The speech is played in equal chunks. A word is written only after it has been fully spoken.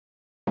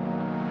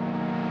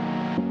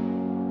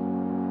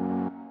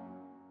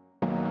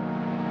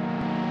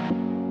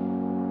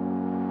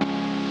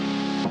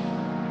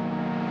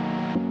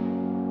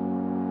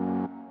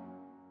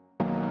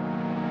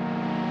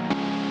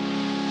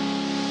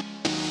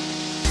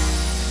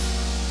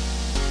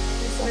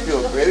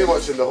very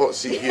much in the hot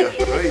seat here.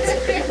 Right.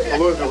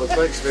 Hello everyone,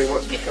 thanks very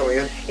much for coming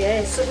in.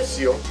 Yeah, so we,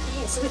 See you all.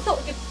 yeah, so we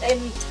thought we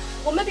could,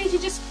 well maybe if you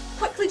just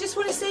quickly just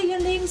want to say your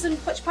names and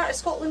which part of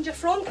Scotland you're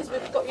from, because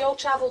we've got you all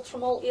travelled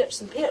from all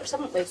ears and pairs,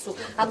 haven't we? So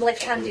I'm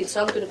left-handed,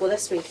 so I'm going to go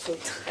this way. So.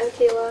 I'm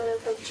Kayla and I'm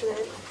from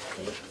Trinidad.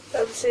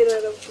 I'm Sarah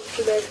and I'm from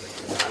Trinidad.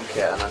 I'm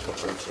Kate and I come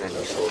from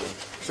Trinidad, Scotland.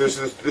 So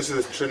this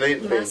is the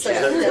Trinidad bench,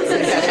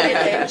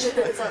 is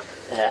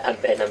it? I'm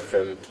Ben, I'm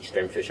from East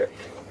Grimsby.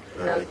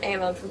 I'm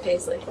Emma, I'm from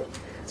Paisley.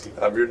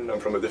 I'm Reardon, I'm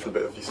from a different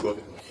bit of East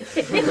Lothian.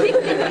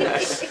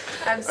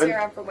 I'm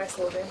Sarah, I'm from West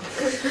Lothian.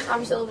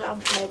 I'm Sylvia, I'm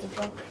from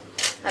Edinburgh.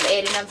 I'm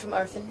Erin, I'm from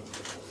Arthur.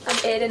 I'm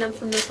Erin, I'm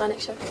from North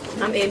Lanarkshire.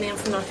 I'm Amy, I'm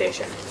from North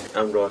Ayrshire.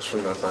 I'm Ross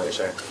from North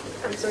Lanarkshire.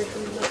 I'm Zoe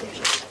from North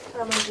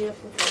Ayrshire. I'm Andrea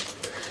from Fife.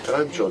 And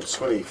I'm John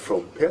Swinney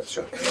from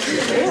Perthshire.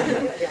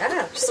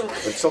 Yeah, so,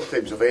 And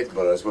sometimes of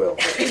Edinburgh as well.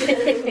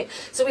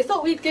 so we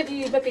thought we'd give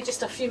you maybe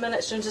just a few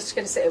minutes and just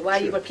kind of say why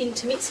you were keen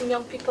to meet some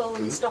young people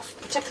and stuff,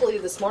 particularly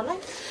this morning.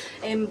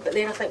 But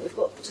then I think we've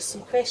got just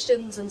some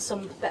questions and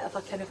some bit of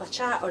a kind of a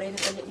chat or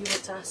anything that you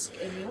want to ask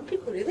young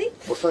people, really.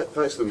 Well,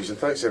 thanks Louise, and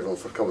thanks everyone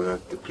for coming. I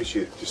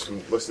appreciate just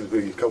from listening to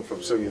where you come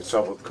from. Some of you have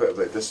travelled quite a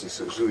bit of distance,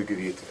 so it's really good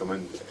of you to come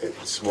in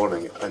this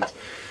morning. And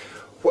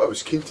what I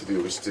was keen to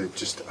do was to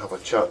just have a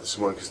chat this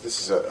morning, because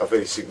this is a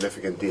very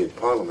significant day in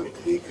Parliament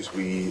today, because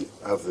we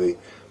have the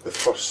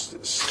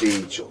first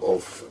stage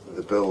of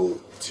the bill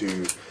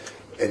to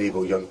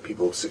enable young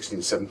people,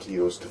 16, 17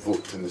 year olds, to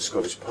vote in the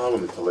Scottish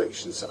Parliament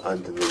elections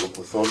and in the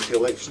local authority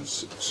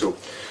elections. So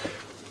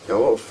a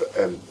lot of,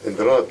 in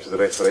the run-up to the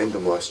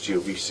referendum last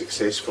year, we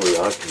successfully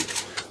argued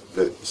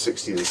that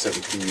 16 and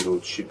 17 year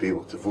olds should be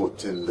able to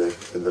vote in the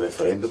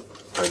referendum,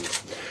 and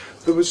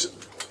there was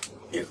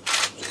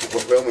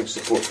overwhelming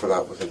support for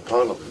that within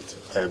Parliament,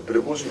 but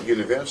it wasn't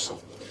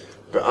universal.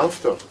 But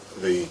after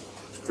the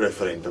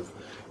referendum,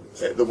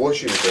 there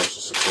was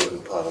universal support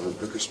in Parliament,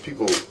 because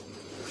people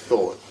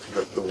thought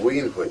that the way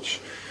in which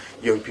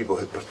young people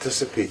had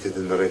participated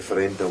in the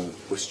referendum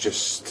was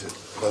just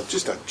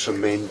a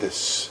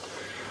tremendous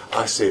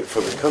asset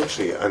for the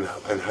country, and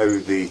how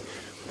the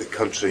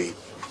country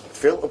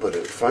felt about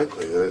it,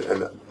 frankly.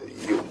 And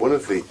one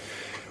of the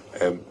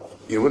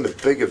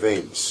big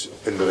events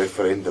in the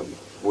referendum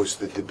was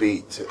the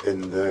debate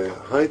in the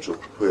Hydro,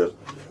 where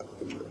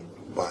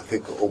I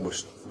think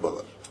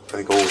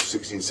all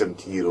 16,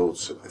 17 year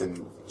olds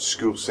in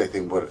school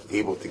setting were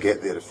able to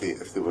get there if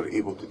they were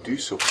able to do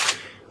so.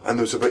 And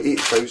there was about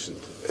 8,000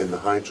 in the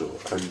Hydro,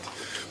 and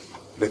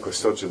Nicola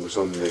Sturgeon was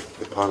on the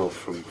panel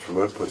from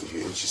our point of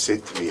view, and she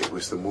said to me it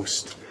was the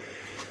most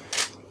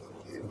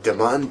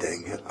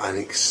demanding and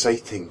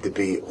exciting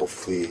debate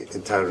of the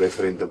entire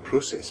referendum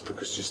process,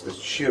 because just the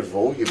sheer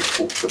volume of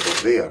folk that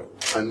were there,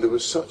 and there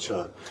was such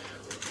an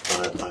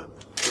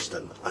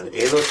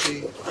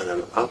energy and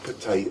an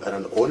appetite and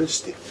an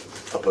honesty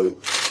about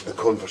the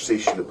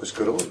conversation that was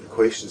going on, the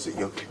questions that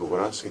young people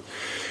were asking.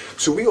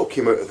 So we all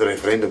came out of the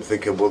referendum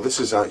thinking, well, this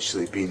has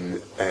actually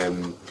been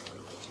an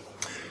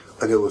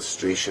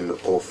illustration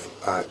of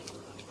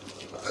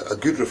a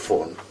good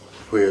reform,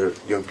 where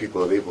young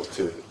people are able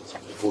to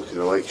vote in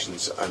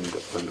elections and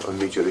on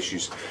major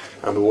issues,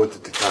 and we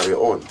wanted to carry it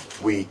on.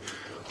 We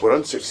were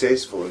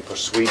unsuccessful in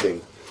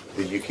persuading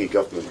the UK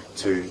government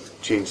to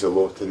change the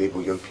law to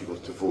enable young people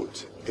to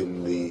vote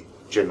in the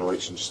general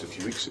election just a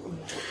few weeks ago,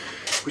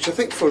 which I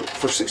think for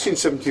 16,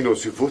 17 year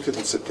olds who voted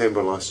in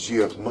September last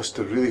year must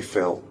have really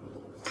felt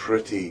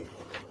pretty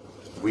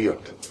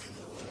weird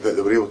that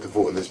they were able to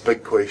vote on this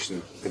big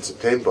question in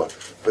September,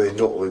 but they're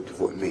not allowed to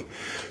vote in May.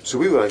 So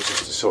we were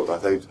anxious to sort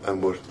that out,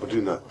 and we're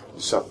doing that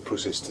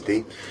process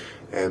today.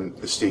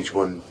 The stage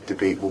 1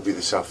 debate will be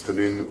this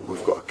afternoon.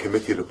 We've got a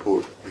committee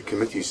report. The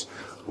committees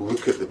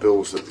look at the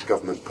bills that the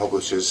government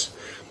publishes,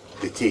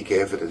 they take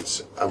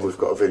evidence, and we've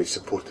got a very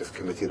supportive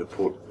committee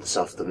report this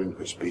afternoon,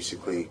 which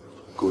basically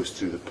goes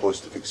through the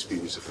positive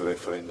experience of the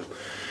referendum.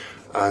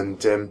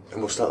 And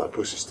we'll start that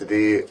process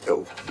today.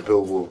 The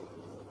bill will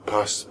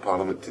pass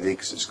Parliament today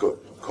because it's got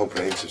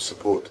comprehensive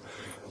support,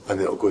 and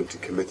then it'll go into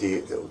committee,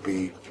 it'll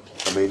be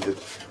amended,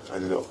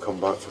 and then it'll come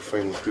back for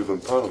final approval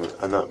in Parliament.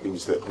 And that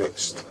means that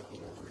next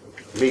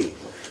May,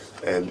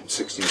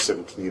 16,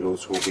 17 year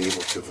olds will be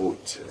able to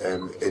vote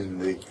in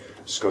the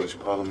Scottish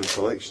Parliament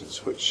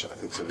elections, which I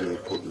think is a really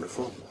important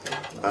reform.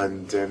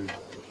 And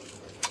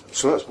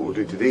so that's what we're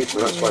doing today,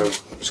 and that's why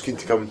I was keen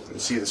to come and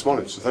see you this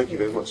morning. So thank you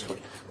very much for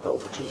that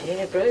opportunity.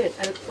 Yeah, brilliant.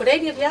 And were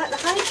any of you at the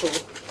Hydro?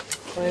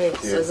 Right,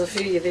 so there's a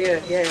few of you there,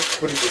 yeah.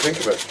 What did you think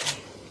about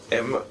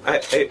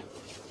it?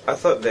 I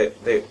thought that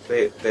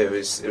it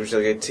was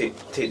really good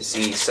to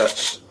see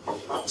such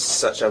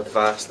a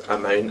vast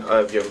amount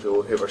of young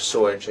people who were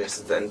so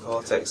interested in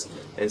politics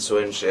and so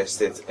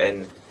interested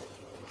in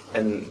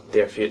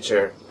their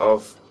future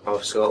of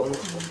Scotland.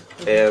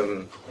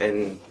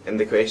 And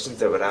the questions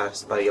that were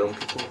asked by young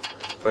people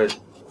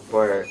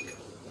were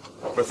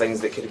things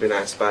that could have been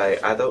asked by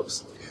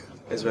adults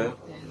as well.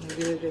 Yeah,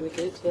 really, really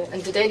good. Yeah.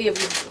 And did any of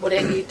you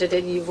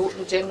vote in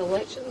the general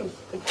election?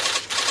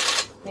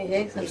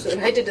 Yes,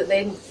 absolutely. How did it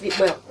then?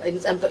 Well,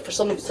 but for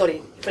some,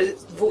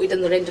 voted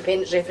in their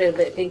independence referendum,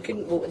 but then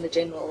couldn't vote in the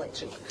general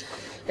election.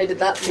 How did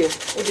that feel?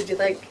 What did you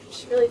think? I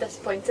was really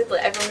disappointed.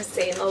 Like everyone was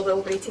saying, all the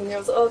over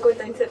 18-year-olds, going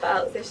down to the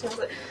ballot station. I was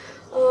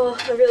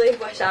like, I really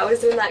wish I was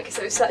doing that, because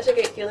it was such a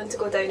great feeling to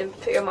go down and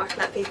put your mark on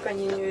that paper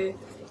and you knew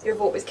your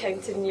vote was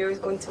counted and you were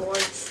going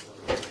towards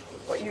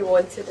what you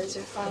wanted as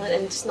your ballot,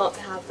 and just not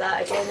to have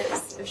that again. It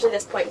was really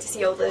disappointing to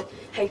see all the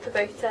hype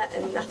about it,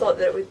 and I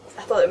thought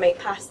it might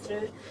pass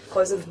through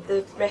because of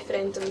the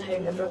referendum and how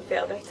everyone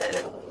felt about it, and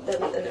it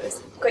didn't, and it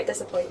was quite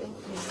disappointing.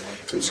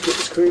 It's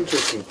quite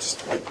interesting,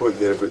 just the point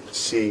there about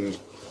seeing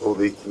all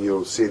the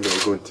 18-year-olds saying they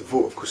were going to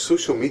vote. Of course,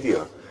 social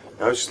media,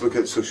 I was just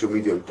looking at social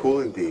media on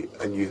polling day,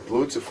 and you had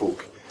loads of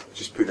folk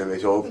just putting in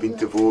this, been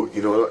to vote,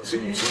 so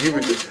you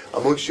would,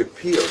 amongst your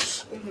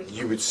peers,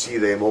 you would see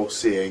them all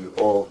saying,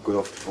 going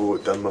off to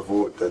vote, done my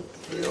vote, did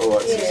all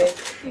that sort of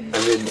stuff. And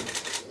then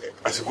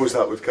I suppose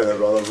that would kind of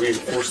rather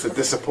reinforce the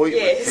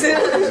disappointment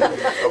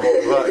of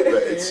all that.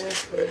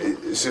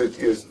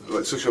 But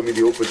like social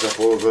media opens up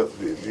all of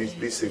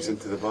these things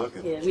into the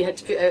bargain. Yeah, we had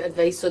to put out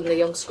advice on the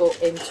young Scot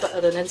on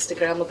Twitter and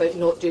Instagram about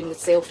not doing the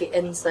selfie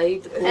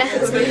inside the polling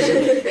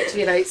station, but to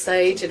be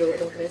outside, and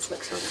all the rest of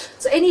it.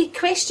 So any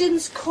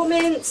questions,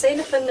 comments,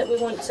 anything that we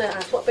want to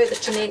ask? What about the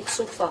Trinent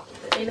sofa?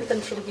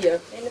 Anything from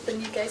here?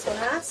 Anything you guys want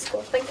to ask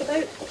or think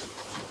about?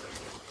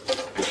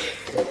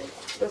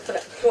 Go for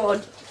it. Go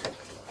on.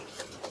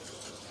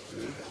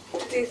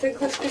 Do you think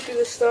this could be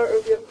the start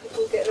of young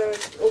people getting an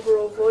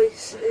overall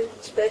voice,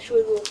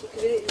 especially in local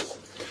communities?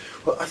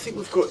 Well, I think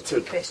we've got to.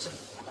 Good question.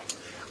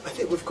 I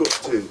think we've got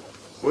to.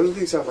 One of the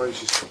things I'm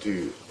anxious to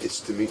do is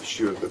to make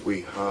sure that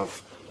we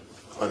have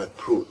an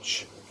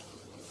approach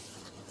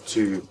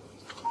to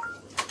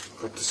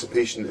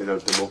participation in our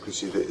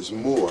democracy that is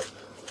more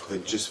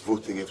than just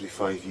voting every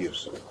 5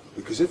 years.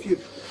 Because if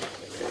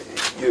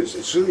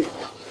it's really.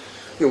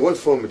 One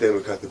form of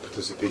democratic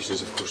participation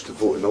is, of course, to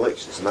vote in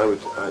elections, and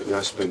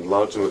I spend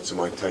large amounts of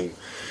my time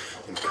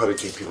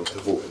encouraging people to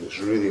vote, and it's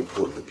really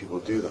important that people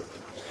do that.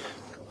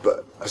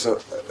 But as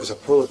a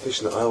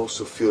politician, I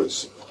also feel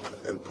it's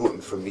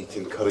important for me to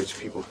encourage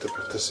people to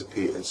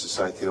participate in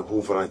society in a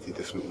whole variety of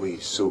different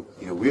ways. So,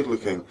 we're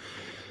looking.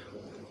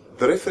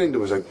 The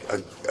referendum was a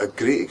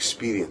great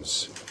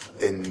experience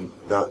in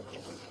that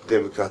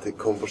democratic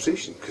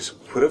conversation, because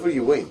wherever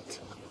you went,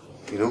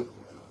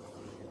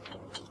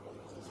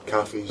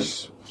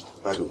 cafes,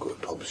 I don't go to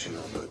pubs,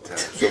 but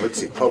so I would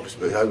say pubs,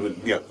 but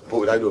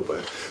what would I know about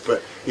it?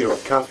 But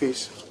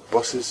cafes,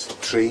 buses,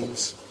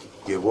 trains,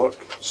 your work,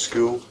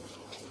 school,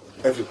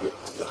 everywhere,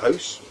 the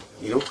house,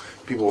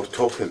 people were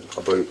talking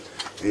about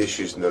the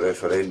issues in the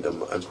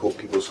referendum and what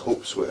people's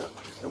hopes were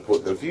and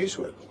what their views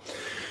were.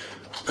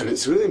 And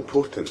it's really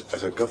important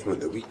as a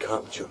government that we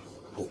capture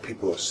what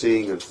people are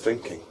saying and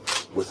thinking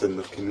within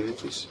their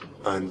communities.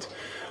 And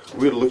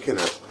we're looking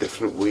at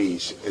different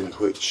ways in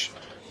which,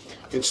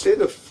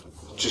 instead of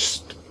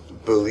just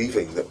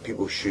believing that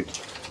people should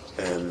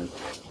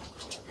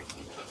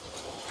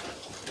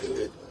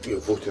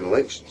vote in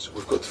elections,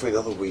 we've got to find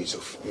other ways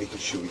of making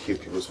sure we hear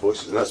people's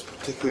voices, and that's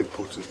particularly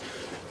important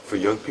for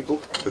young people,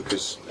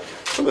 because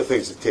some of the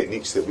things, the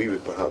techniques that we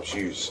would perhaps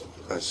use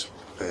as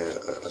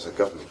a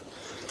government,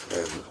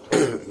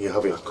 you're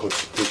having a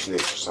consultation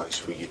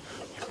exercise where you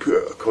put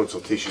out a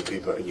consultation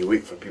paper and you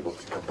wait for people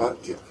to come back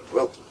to you.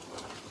 Well,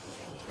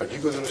 are you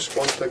going to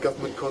respond to a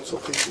government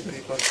consultation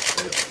paper? I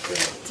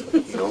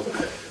don't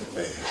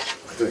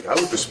think I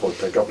would respond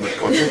to a government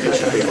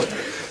consultation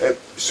paper.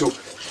 So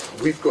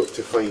we've got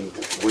to find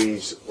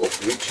ways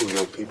of reaching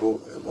young people.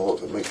 A lot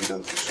of it might be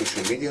done through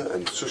social media,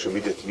 and social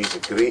media to me is a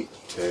great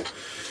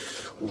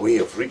way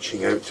of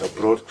reaching out to a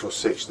broad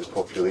cross-section of the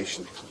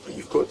population. But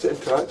you've got to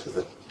interact with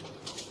it.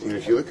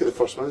 If you look at the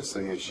First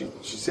Minister, she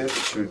said that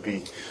she would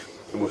be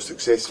the most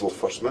accessible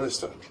First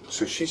Minister.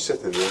 So she's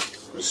sitting there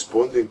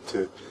responding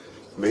to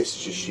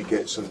messages she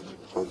gets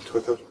on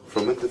Twitter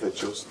from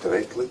individuals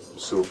directly,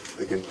 so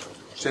they can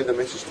send a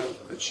message to her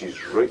and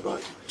she's right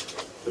back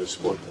to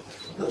respond.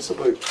 That's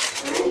about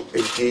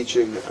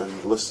engaging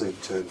and listening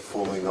to and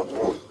following up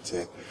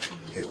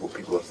what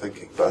people are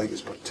thinking. But I think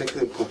it's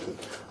particularly important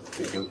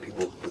that young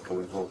people become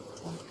involved.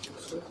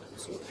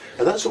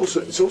 And it's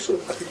also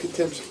I think in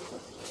terms of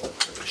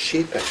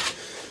shaping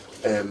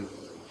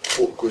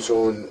what goes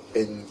on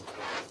in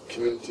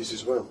communities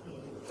as well.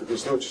 Because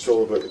it's not just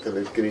all about the kind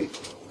of great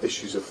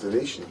issues of the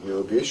nation.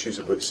 There'll be issues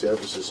about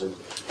services in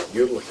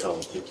your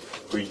locality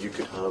where you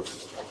could have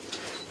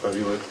a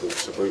real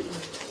influence about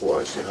what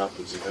actually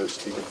happens and how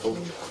it's taken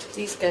forward.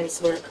 These guys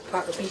were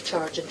part of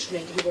Recharge in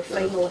Trinent, who were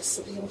finalists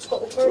at the Young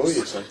Scotland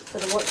Awards for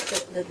the work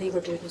that they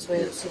were doing as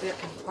well, so they're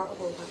kind of part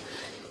of all that.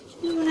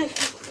 You want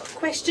a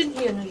question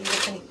here? No, you were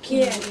kind of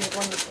keen on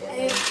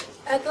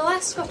At the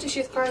last Scottish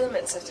Youth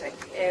Parliament sitting,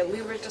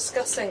 we were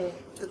discussing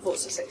the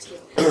votes of 16,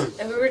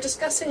 and we were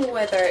discussing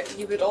whether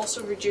you would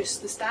also reduce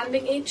the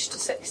standing age to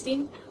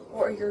 16.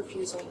 What are your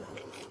views on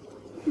that?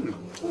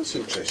 That's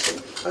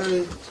interesting.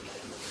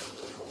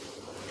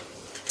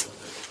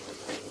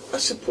 I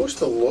suppose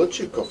the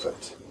logic of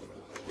it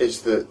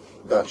is that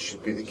that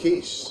should be the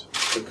case,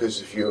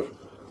 because if you're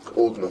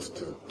old enough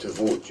to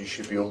vote, you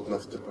should be old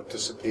enough to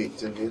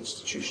participate in the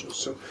institutions.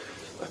 So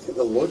I think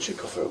the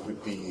logic of it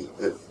would be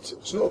that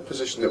it's not a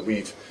position that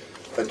we've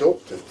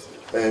adopted,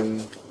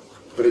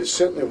 but it's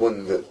certainly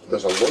one that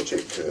there's a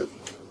logic to it,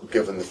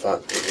 given the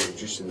fact that we're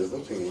reducing the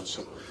voting age.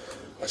 So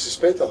I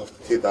suspect I'll have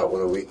to take that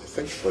one away to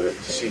think about it,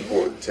 to see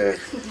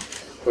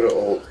what it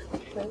all...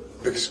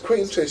 Because quite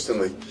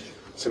interestingly,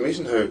 it's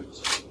amazing how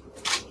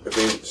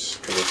events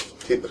kind of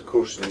take their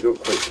course and you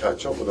don't quite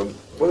catch up with them.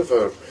 One of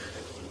our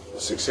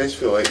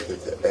successfully elected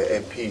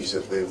MPs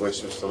at the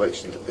Westminster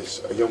election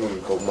is a young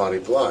woman called Mary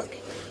Black,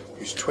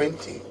 who's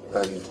 20,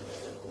 and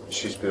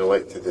she's been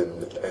elected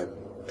in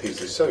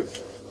Paisley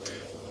South.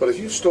 But if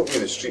you stopped me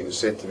in the street and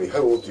said to me, how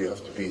old do you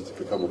have to be to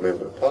become a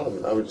Member of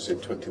Parliament, I would have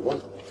said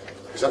 21.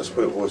 Because that's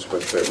what it was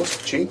when, but it must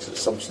have changed at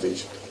some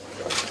stage.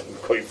 I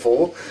didn't quite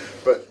follow.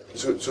 But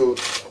so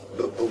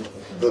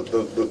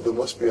there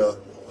must be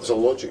there's a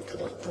logic to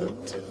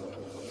that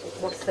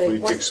we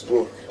need to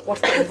explore.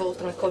 Worth getting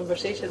involved in a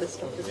conversation and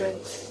stuff as well.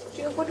 Do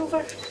you have one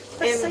over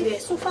this side? Yeah.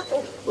 Sofa?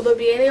 Will there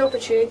be any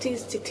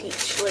opportunities to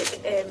teach,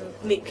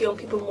 make young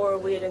people more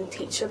aware and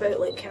teach about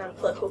kind of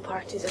political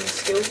parties in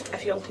school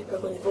if young people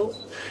are going to vote?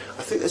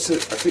 I think it's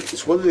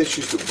one of the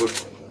issues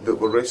that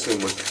we're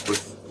wrestling with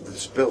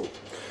this bill,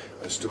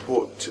 as to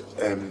what.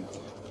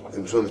 It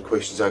was one of the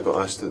questions I got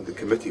asked at the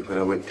committee when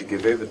I went to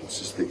give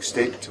evidence, is the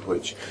extent to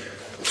which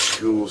the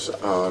schools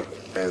are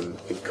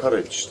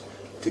encouraged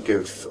to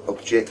give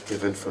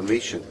objective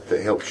information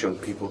that helps young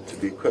people to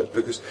be equipped.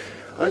 Because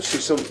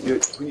actually,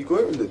 when you go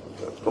out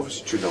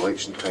obviously during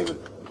election time,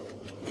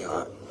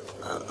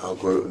 I'll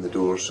go out on the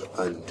doors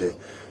and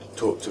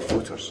talk to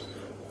voters,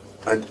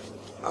 and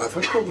I've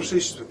had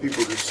conversations with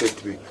people who've said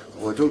to me,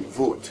 "Well, I don't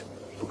vote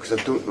because I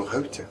don't know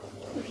how to."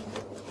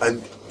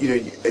 And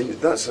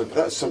and that's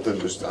something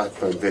that I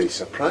found very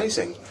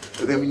surprising.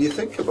 But then when you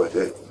think about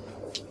it,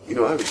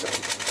 I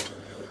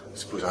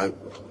suppose I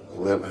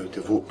learned how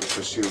to vote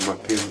because my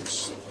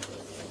parents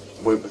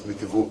went with me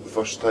to vote the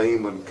first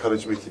time and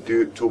encouraged me to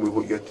do it, told me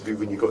what you had to do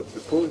when you got to the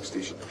polling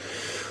station.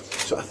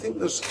 So I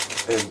think it's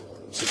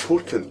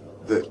important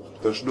that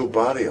there's no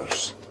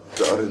barriers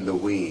that are in the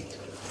way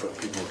for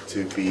people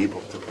to be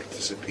able to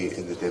participate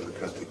in the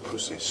democratic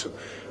process. So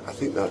I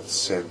think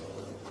that's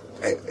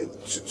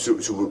so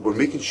we're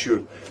making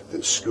sure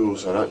that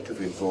schools are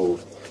actively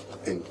involved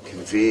in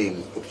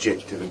conveying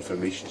objective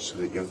information so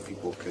that young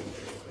people can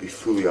be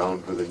fully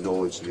armed with the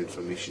knowledge and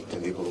information to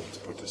enable them to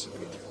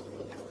participate.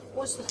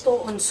 What's the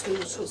thought on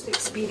schools? What's the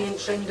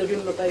experience round the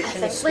room about I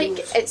think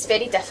schools? it's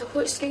very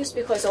difficult at schools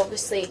because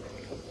obviously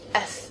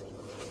if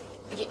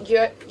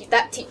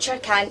that teacher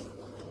can't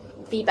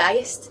be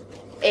biased,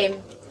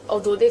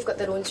 although they've got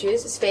their own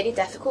views, it's very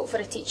difficult for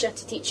a teacher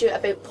to teach you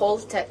about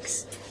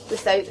politics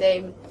without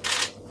them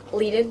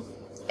leaning.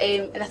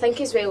 And I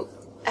think as well,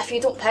 if you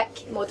don't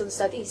pick modern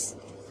studies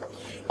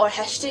or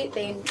history,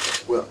 then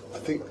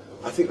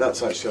I think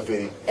that's actually a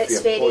very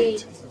fair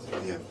point.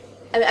 Yeah.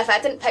 I mean, if I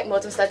didn't pick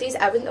modern studies,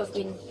 I wouldn't have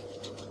been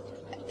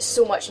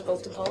so much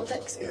involved in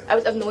politics. Yeah. I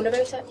would have known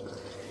about it.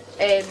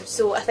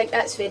 So I think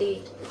that's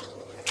very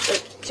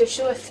to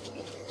show if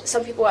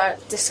some people are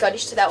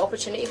discouraged to that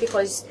opportunity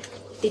because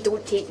they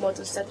don't take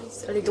modern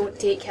studies or they don't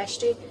take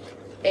history.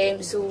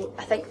 So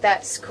I think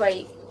that's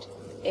quite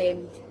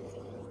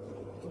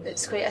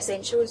it's quite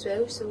essential as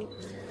well. So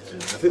I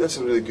think that's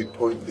a really good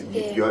point.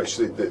 That you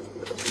actually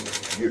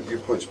your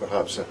point's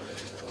perhaps a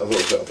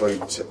little bit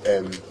about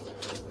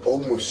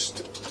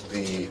almost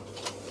the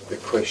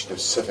question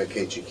of civic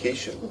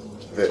education,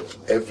 that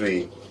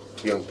every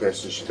young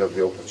person should have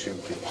the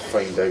opportunity to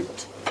find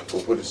out,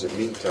 well, what does it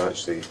mean to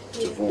actually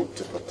to vote,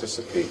 to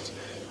participate,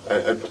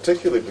 and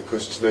particularly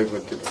because it's now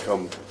going to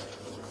become,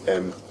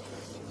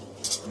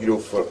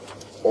 for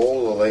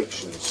all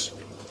elections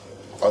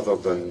other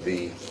than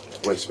the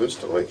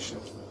Westminster election,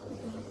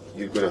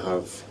 you're going to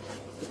have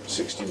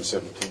 16,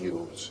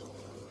 17-year-olds.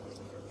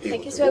 I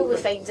think as well we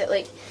find that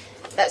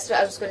that's what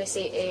I was going to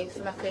say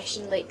for my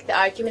question. The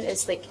argument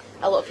is a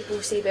lot of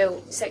people say,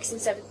 well, 16,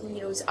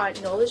 17-year-olds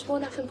aren't knowledgeable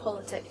enough in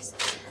politics.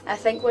 I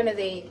think one of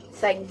the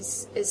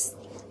things is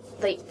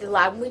the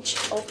language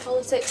of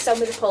politics.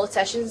 Some of the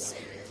politicians,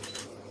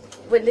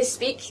 when they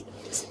speak,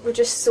 we're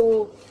just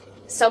so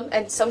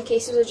in some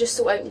cases are just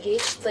so out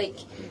engaged.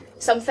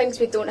 Some things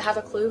we don't have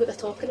a clue what they're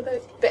talking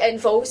about, but it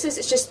involves us.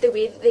 It's just the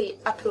way that they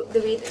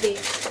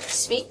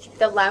speak,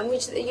 the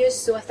language that they use.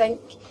 So I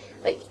think,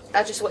 I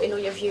just want to know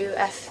your view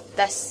if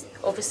this,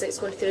 obviously it's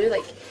going through,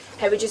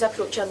 how would you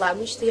approach your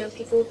language to young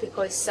people?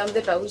 Because some of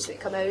the bills that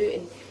come out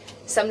and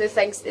some of the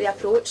things that they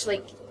approach,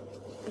 when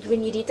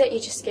you read it, you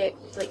just get,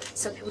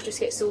 some people just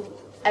get so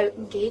out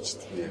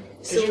engaged. Yeah.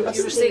 So you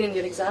were saying in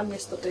your exam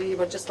yesterday, you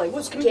were just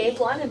what's community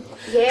planning?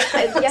 Yeah,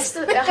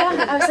 yesterday,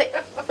 I was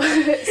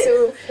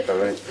so...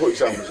 Alright, what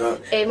exam was that?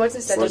 Modern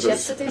Studies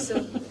yesterday, so...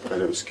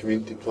 And it was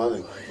community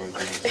planning.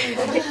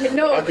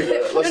 No. I could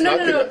have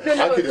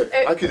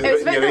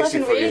written your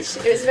essay for you.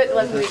 It was about the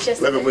living wage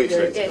yesterday. Living wage,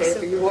 right. Yeah,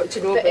 so, You want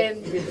to know about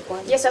community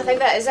planning? yes, I think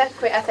that is a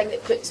thing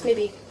that puts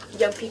maybe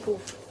young people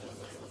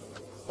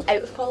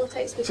out of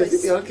politics? So I think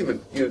Because the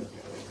argument,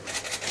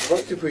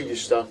 back to where you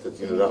started,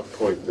 that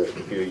point that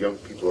young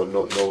people are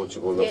not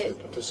knowledgeable enough Yeah. to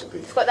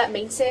participate. you've got that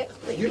mindset.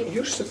 Like,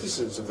 You're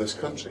citizens of this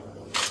country,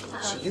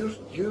 so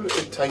you're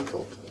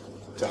entitled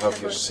to have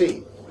your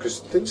say, because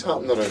things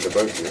happen around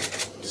about you.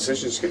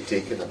 Decisions get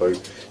taken about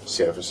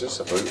services,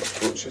 about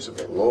approaches,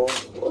 about law,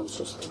 all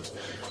sorts of things.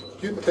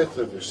 You're entitled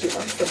to have your say.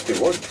 I'm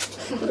 51.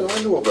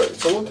 I know about it.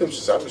 It's a long time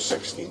since I was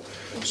 16.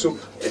 So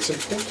it's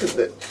important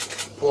that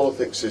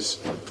politics is,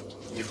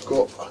 you've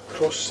got a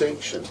cross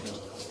section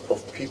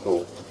of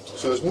people.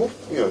 So there's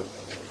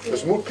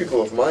more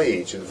people of my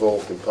age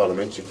involved in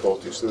parliamentary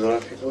politics than there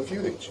are people of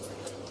your age.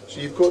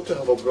 So you've got to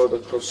have a broader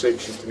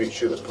cross-section to make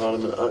sure that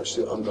Parliament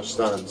actually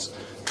understands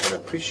and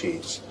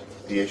appreciates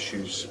the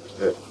issues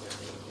that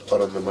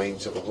are on the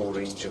minds of a whole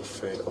range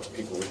of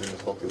people within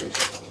the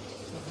population.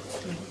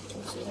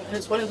 And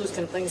it's one of those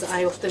kind of things that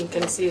I often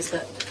kind of say is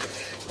that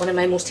one of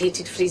my most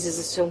hated phrases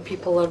is young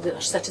people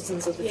are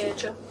citizens of the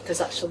future,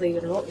 because actually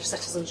you're not, you're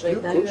citizens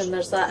right now, and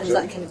there's that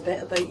kind of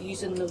bit about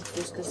using those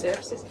kind of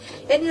services.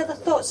 Any other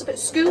thoughts about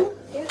school?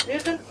 Yeah,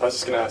 Reardon? I was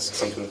just going to ask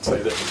something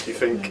slightly different. Do you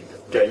think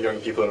getting young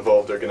people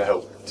involved are going to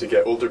help to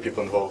get older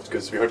people involved?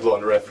 Because we heard a lot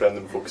on the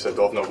referendum, folks said,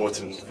 I've not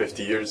voted in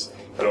 50 years,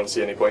 I don't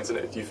see any point in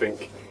it. Do you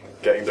think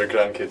getting their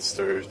grandkids,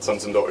 their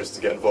sons and daughters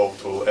to get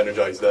involved will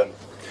energise them?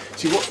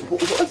 See, what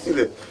I think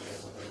that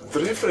the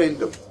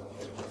referendum,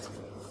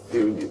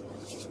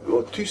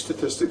 two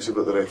statistics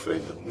about the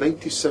referendum.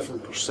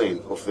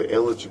 97% of the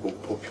eligible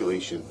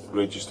population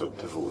registered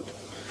to vote,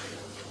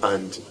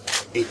 and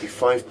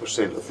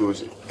 85% of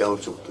those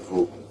eligible to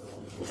vote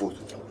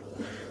voted.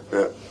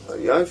 Now,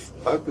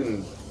 I've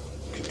been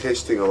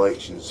contesting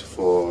elections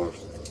for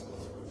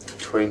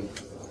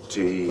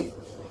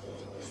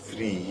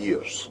 23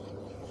 years,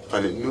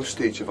 and at no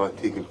stage have I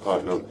taken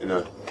part in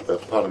a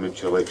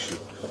parliamentary election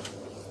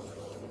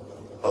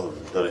other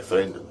than the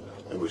referendum.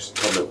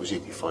 Turnout was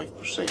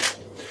 85%.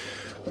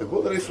 And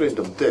what the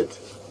referendum did,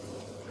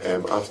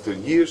 after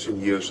years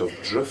and years of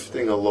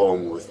drifting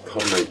along with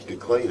turnout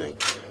declining,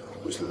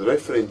 was that the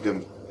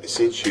referendum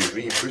essentially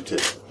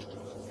rebooted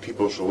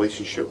people's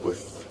relationship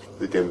with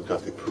the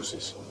democratic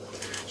process.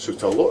 So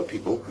to a lot of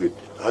people who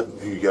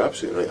you're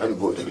absolutely right, hadn't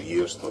voted for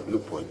years, thought no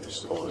point, this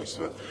is all nice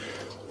to it,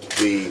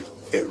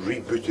 it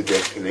rebooted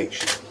their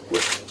connection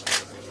with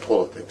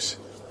politics,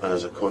 and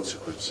as a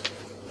consequence,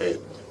 they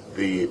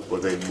were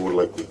then more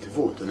likely to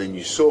vote. And then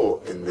you saw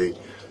in the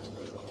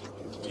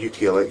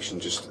UK election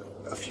just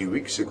a few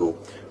weeks ago,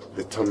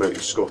 the turnout in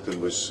Scotland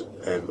was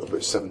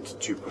about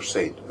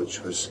 72%,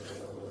 which was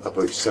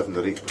about 7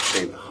 or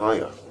 8%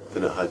 higher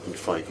than it had been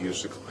 5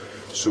 years ago.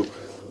 So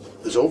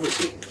there's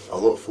obviously a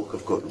lot of folk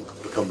have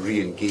become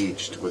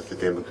re-engaged with the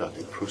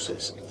democratic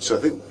process. So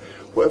I think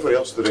whatever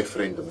else the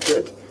referendum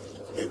did,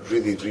 it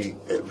really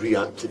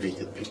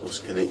reactivated people's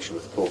connection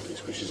with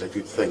politics, which is a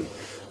good thing.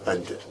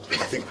 And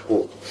I think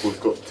what we've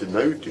got to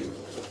now do,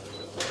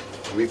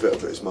 a wee bit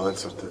of it is my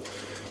answer to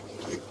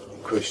the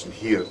question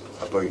here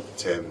about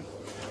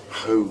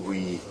how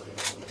we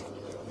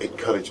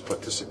encourage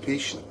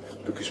participation,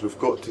 because we've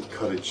got to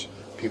encourage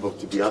people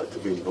to be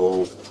actively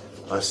involved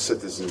as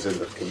citizens in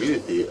their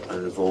community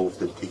and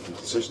involved in taking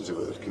decisions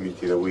about their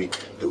community in a way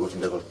that we've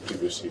never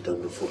previously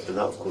done before. And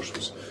that, of course,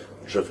 was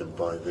driven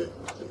by the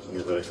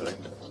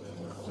referendum.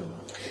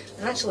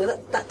 And actually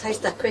that ties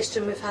to a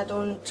question we've had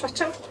on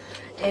Twitter.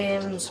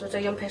 So there's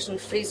a young person,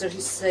 Fraser, who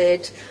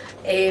said,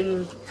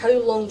 how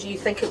long do you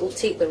think it will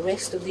take the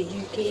rest of the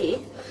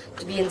UK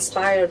to be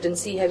inspired and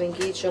see how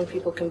engaged young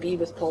people can be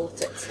with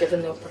politics,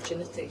 given the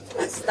opportunity?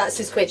 That's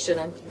his question,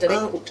 I'm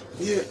direct quote.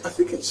 Yeah, I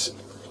think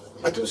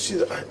I don't see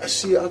that, I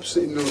see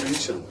absolutely no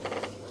reason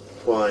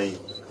why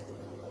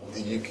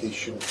the UK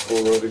shouldn't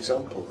follow our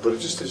example. But it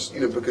just is,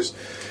 because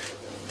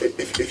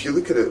if you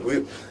look at it,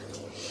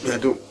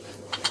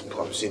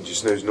 what I'm saying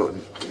just now is not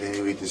in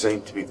any way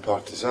designed to be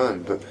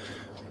partisan, but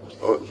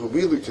when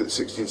we looked at the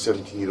 16,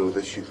 17-year-old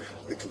issue,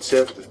 the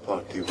Conservative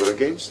Party were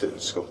against it in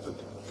Scotland.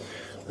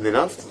 And then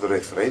after the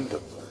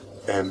referendum,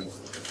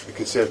 the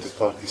Conservative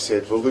Party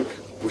said, well look,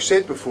 we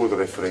said before the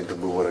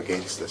referendum we were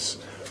against this.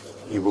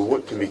 We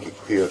want to make it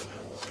clear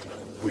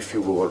we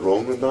feel we were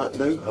wrong on that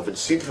now, having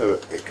seen how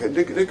it can.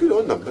 They're good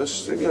on them.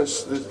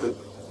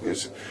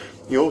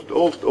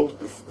 All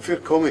fair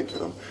comment to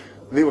them.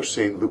 And they were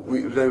saying that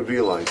we now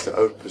realise that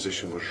our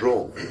position was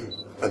wrong,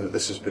 and that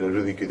this has been a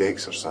really good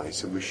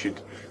exercise, and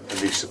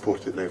they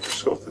support it now for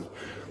Scotland.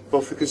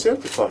 Well, if the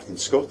Conservative Party in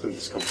Scotland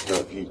has come to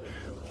that view,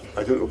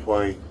 I don't know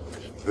why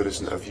there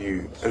isn't a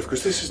view. And of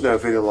course, this is now a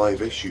very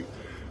live issue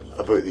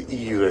about the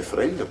EU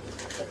referendum,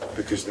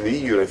 because in the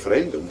EU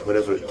referendum,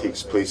 whenever it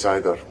takes place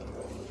either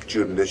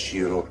during this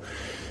year or,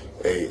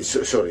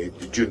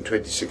 during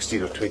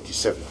 2016 or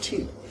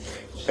 2017,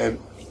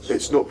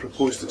 it's not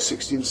proposed that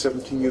 16,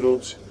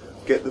 17-year-olds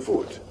get the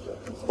vote.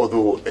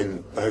 Although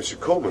in the House of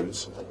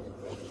Commons,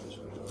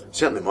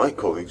 certainly my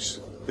colleagues,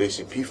 the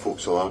SNP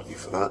folks will argue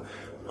for that.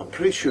 I'm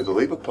pretty sure the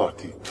Labour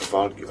Party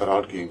are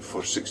arguing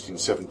for 16,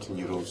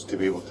 17-year-olds to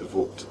be able to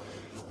vote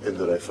in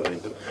the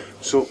referendum.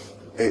 So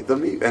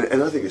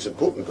and I think it's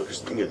important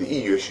because the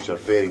EU issues are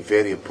very,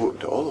 very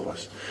important to all of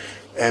us.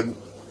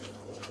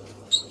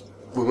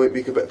 We might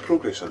make a bit of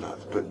progress on that,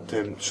 but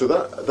so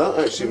that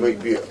actually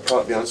might be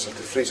part of the answer to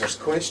Fraser's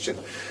question,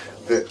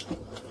 that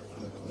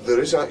there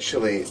is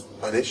actually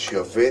an issue,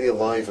 a very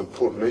live,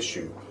 important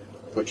issue,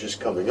 which is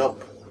coming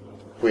up,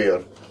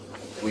 where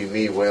we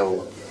may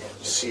well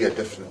see a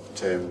different.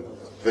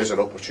 There's an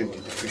opportunity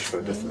to push for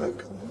a different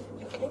outcome.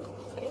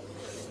 Okay.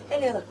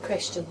 Any other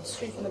questions?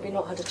 Who've maybe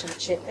not had a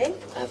chance yet then?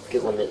 I've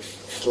got one that's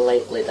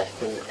slightly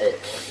different.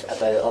 It's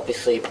about,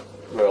 obviously,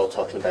 we're all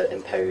talking about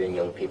empowering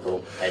young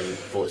people, and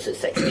votes at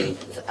 16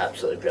 is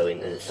absolutely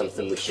brilliant, and it's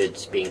something we should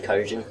be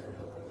encouraging.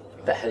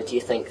 But how do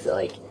you think that,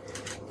 like,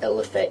 it'll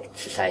affect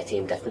society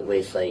in different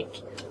ways? Like,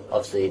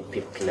 obviously,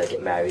 people can now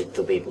get married,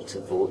 they'll be able to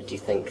vote. Do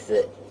you think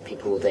that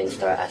people will then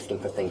start asking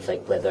for things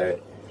like whether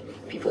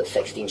people at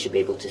 16 should be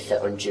able to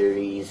sit on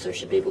juries, or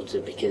should be able to,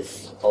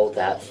 because all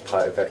that's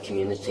part of our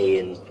community,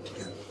 and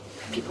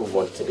people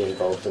want to be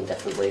involved in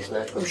different ways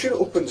now? I'm sure it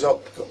opens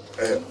up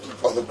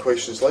other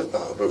questions like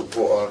that about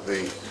what are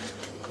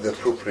the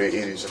appropriate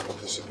areas of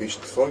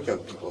participation for young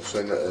people.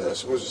 So I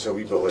suppose it's a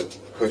wee bit like the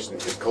question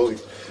that your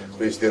colleague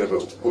raised there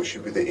about what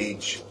should be the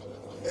age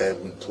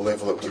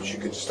level at which you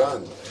can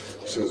stand.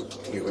 So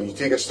when you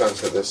take a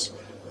stance like this,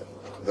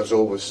 there's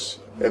always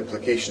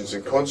implications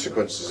and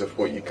consequences of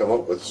what you come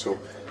up with. So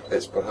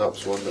it's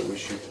perhaps one that we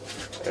should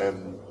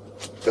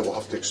that we'll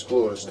have to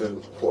explore as to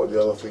what are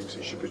the other things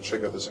that should be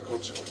triggered as a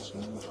consequence.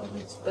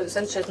 But it's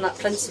interesting that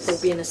principle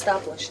being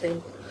established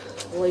then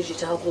allows you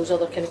to have those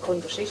other kind of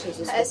conversations.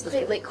 It is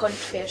quite like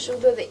controversial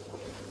though that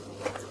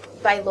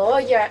by law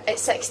you're at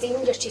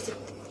 16 you're treated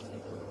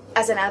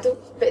as an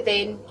adult, but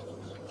then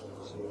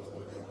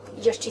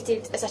you're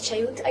treated as a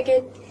child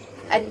again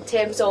in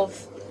terms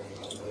of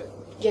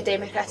your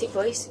democratic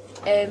voice.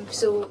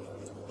 So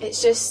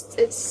it's just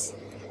it's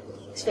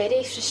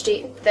very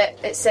frustrating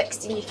that at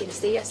 16 you can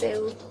stay a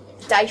cell,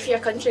 die for your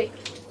country,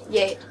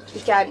 yet you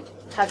can't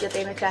have your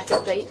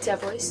democratic right to a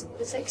voice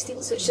at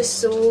 16. So it's just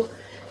so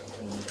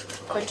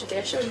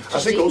controversial. I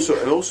think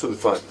also the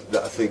fact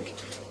that I think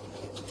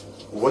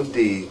one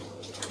day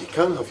you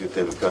can have your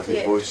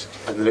democratic voice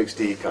and the next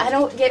day you can't. I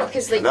don't get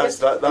because like that's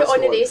put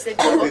on the race then.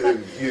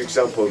 Your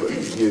example that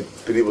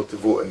you've been able to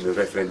vote in the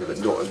referendum but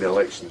not in the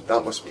election,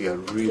 that must be a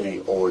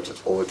really odd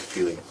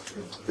feeling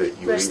that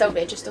you We're still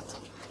registered.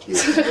 Yeah.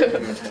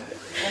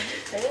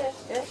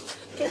 Yeah.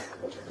 Okay.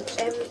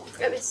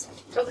 It was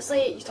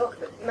obviously you talk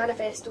about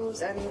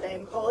manifestos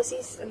and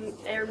policies, and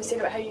Aaron was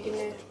saying about how you're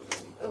going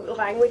to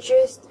language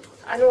used.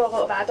 I know a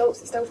lot of adults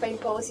that still find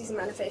policies and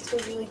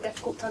manifestos really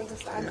difficult to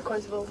understand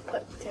because of all the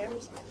clipped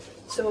terms.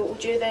 So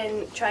would you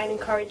then try and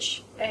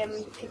encourage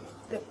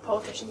the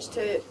politicians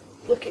to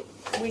look at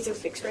ways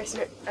of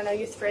expressing it in a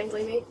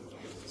youth-friendly way,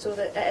 so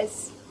that it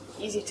is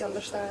easy to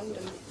understand?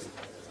 And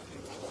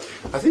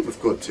I think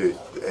we've got to.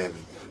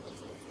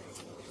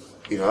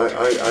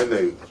 I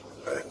now,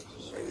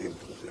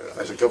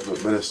 as a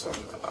government minister,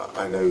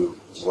 I now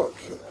work,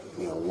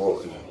 a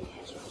lot in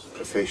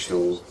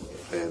professional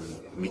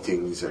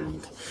meetings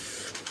and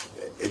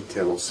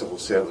internal civil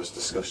service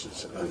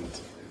discussions, and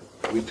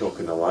we talk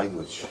in a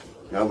language.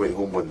 I went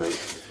home one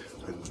night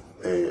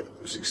and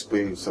was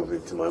explaining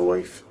something to my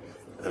wife,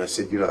 and I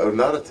said, our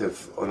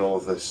narrative on all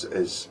of this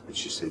is, and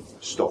she said,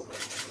 stop.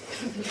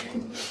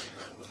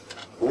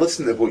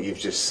 Listen to what you've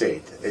just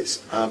said.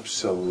 It's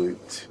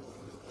absolute.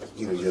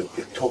 You're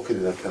talking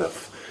in a kind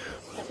of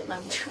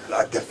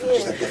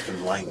just a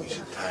different language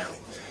entirely,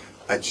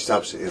 and she's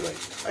absolutely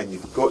right. And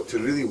you've got to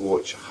really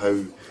watch how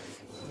you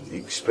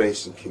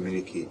express and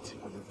communicate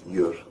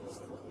your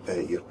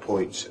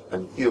points.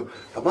 And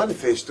a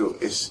manifesto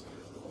is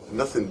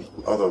nothing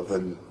other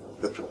than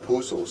the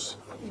proposals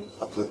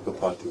a political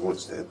party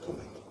wants to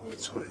implement.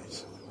 That's what it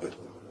is. But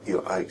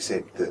I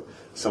accept that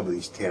some of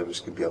these terms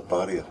can be a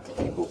barrier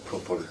to people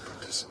properly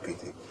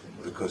participating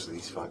because of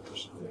these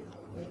factors.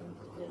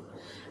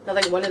 I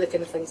think one of the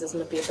kind of things is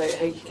maybe about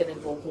how you can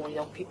involve more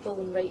young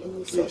people in writing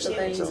these sorts of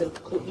things, and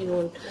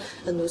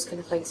those kind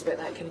of things about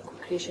that kind of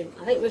co-creation.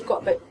 I think we've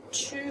got about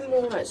 2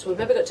 more minutes, so we've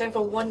maybe got time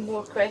for one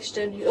more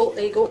question. Oh,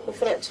 there you go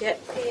for it. Yeah.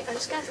 I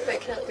was going to ask about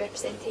kind of like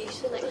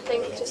representation. Like I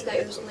think just now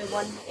there's only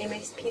one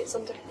MSP that's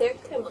under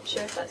 30. I'm not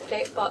sure if that's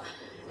correct, but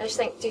I just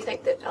think, do you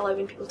think that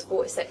allowing people to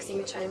vote at 16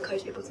 would try and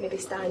encourage people to maybe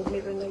stand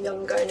maybe when they're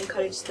younger, and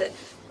encourage that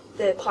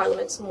the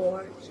Parliament's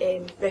more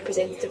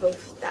representative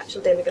of the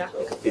actual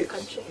demographic of the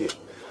country? Yeah.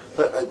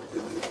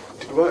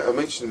 I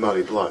mentioned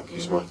Mary Black,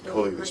 who's my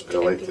colleague that's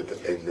been elected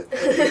in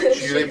the...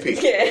 She's an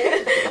MP? Yeah.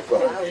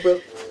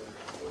 Well,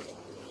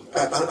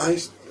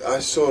 I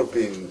saw her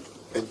being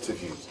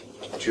interviewed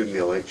during the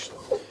election,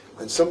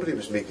 and somebody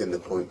was making the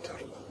point,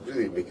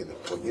 really making the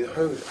point,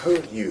 how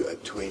are you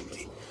at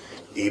 20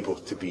 able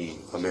to be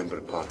a member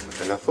of Parliament?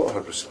 And I thought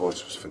her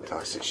response was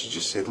fantastic. She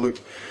just said, look,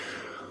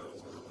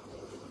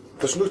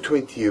 there's no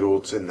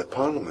 20-year-olds in the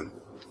Parliament,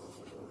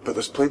 but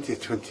there's plenty of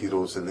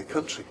 20-year-olds in the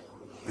country.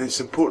 And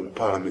it's important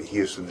Parliament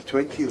hears from the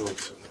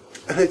 20-year-olds.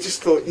 And I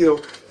just thought,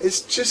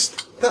 it's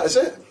just, that is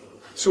it.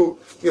 So,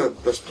 you know,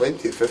 there's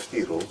plenty of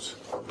 50-year-olds,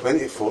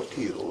 plenty of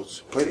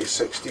 40-year-olds, plenty of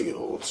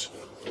 60-year-olds.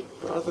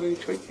 But are there any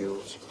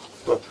 20-year-olds?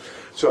 Well,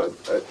 so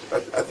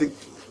I think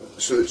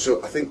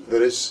so. I think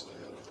there is.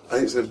 I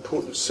think it's an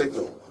important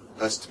signal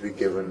has to be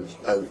given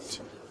out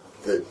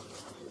that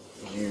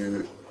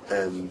you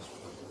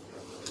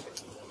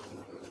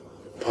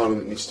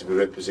Parliament needs to be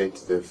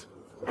representative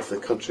of the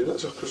country.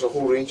 That's across a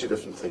whole range of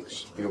different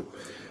things. You know,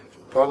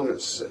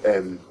 Parliament's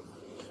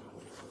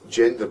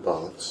gender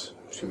balance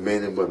between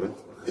men and women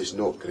is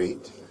not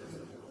great.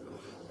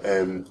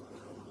 You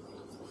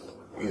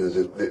know,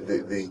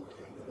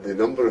 the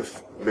number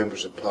of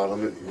members of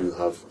Parliament who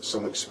have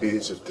some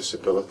experience of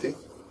disability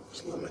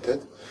is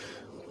limited.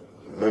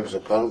 Members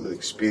of Parliament with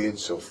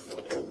experience of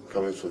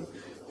coming from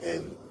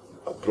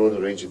a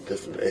broader range of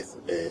different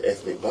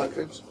ethnic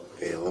backgrounds,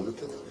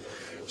 limited.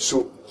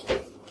 So,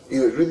 you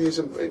know, it really is.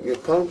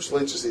 Parliament's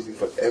legislating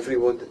for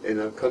everyone in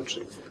our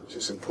country, so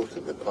it's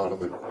important that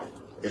Parliament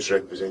is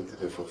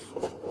representative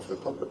of the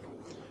public.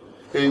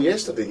 And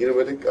yesterday, you know,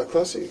 we had a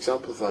classic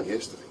example of that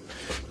yesterday.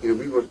 You know,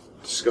 we were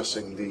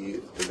discussing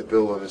the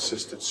bill on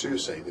assisted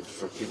suicide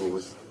for people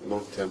with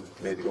long-term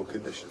medical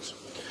conditions,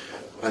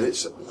 and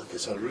it's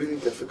a really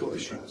difficult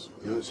issue.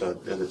 You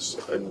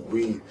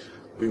know,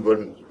 we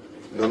weren't.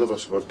 None of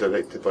us were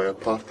directed by our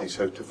parties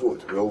how to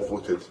vote. We all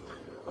voted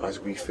as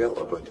we felt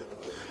about it,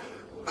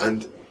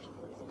 and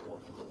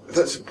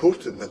that's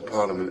important that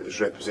Parliament is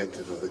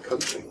representative of the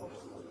country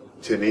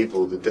to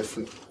enable the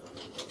different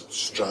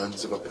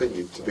strands of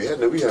opinion to be heard.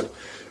 Now we had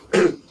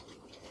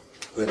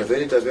a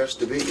very diverse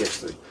debate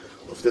yesterday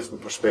of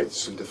different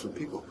perspectives from different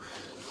people,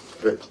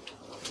 but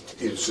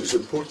you know, so it's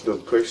important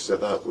on questions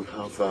like that we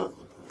have that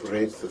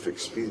breadth of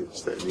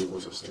experience that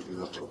enables us to do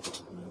that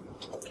properly.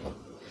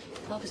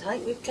 I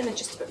think we've kind of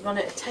just about run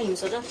out of time,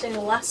 so I don't have any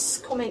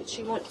last comments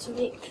you want to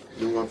make?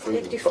 No, I'm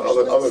fine. But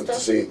other than to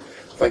say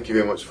thank you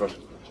very much for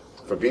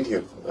being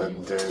here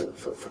and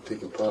for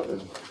taking part in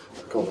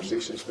the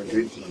conversation. It's been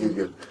great to hear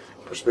your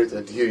perspective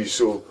and to hear you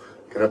so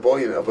kind of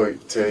buoyant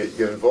about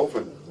your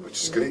involvement,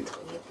 which is great.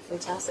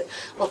 Fantastic.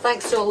 Well,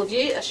 thanks to all of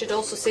you. I should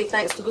also say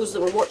thanks to those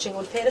that were watching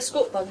on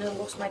Periscope. I've now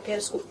lost my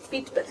Periscope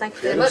feed, but thank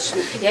you very much.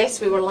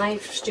 Yes, we were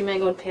live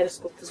streaming on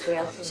Periscope as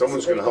well.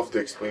 Someone's going to have to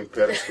explain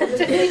Periscope.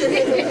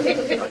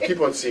 I keep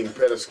on seeing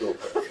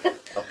Periscope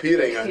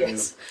appearing. And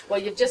yes.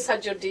 Well, you've just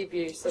had your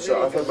debut.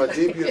 So I've had my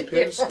debut in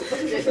Periscope.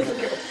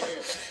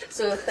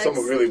 So thanks.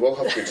 Someone really will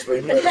have to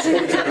explain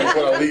Periscope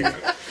before I leave,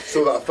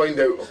 so that I find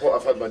out what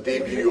I've had my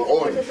debut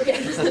on.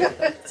 Yes.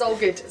 It's all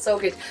good. It's all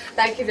good.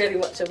 Thank you very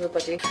much,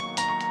 everybody.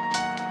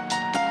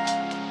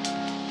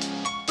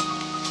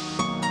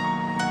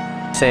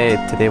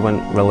 Today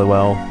went really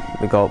well.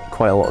 We got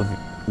quite a lot of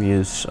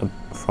views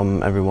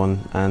from everyone,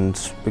 and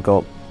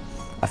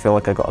I feel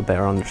like I got a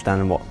better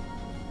understanding what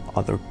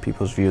other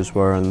people's views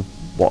were and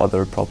what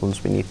other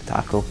problems we need to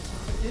tackle.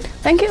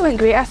 I think it went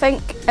great. I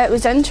think it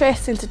was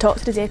interesting to talk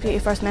to the Deputy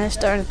First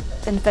Minister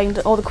and find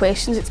out all the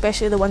questions,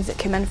 especially the ones that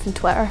came in from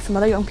Twitter from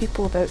other young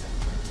people about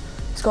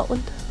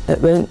Scotland.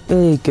 It went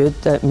really good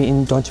at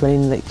meeting John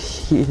Swinney, like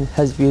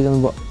his views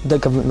on what the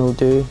government will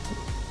do.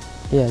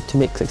 Yeah, to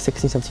make like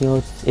 16,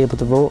 17-year-olds able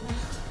to vote.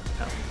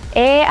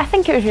 I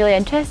think it was really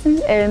interesting.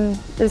 There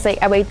was like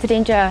a wide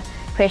range of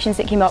questions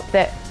that came up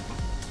that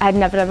I had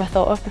never ever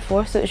thought of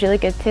before, so it was really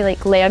good to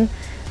like learn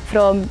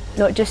from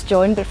not just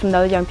John but from the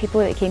other young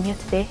people that came here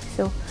today,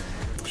 so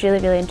it was really,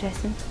 really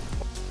interesting.